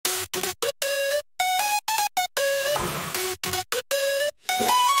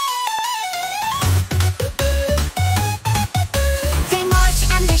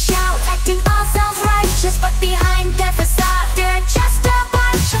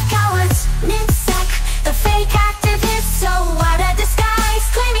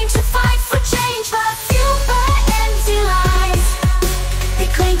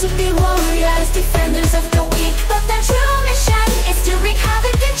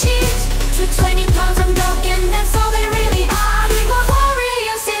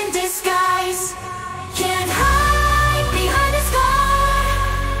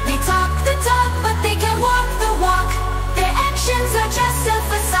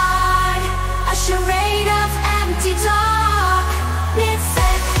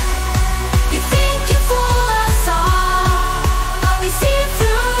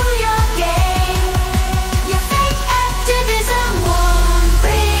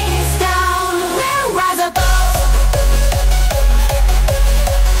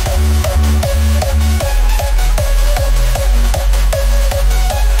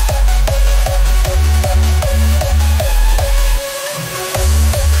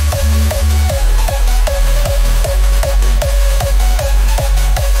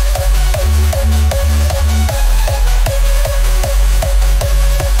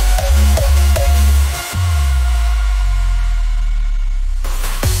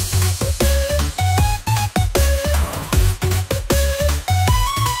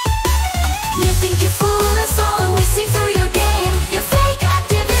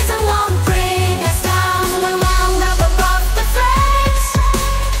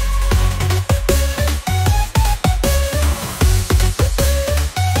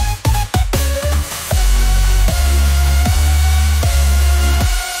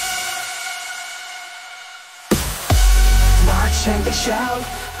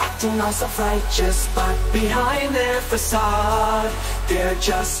acting all self-righteous, but behind their facade, they're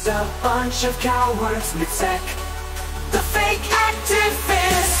just a bunch of cowards mid-sec. The fake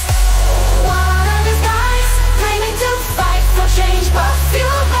activists. One of these guys claiming to fight for change, but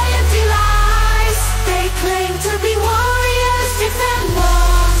fueled by empty lies. They claim to be warriors, defend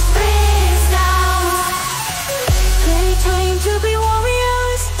walls, things down. They claim to be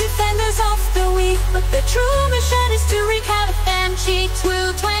warriors, defenders of the weak, but their true mission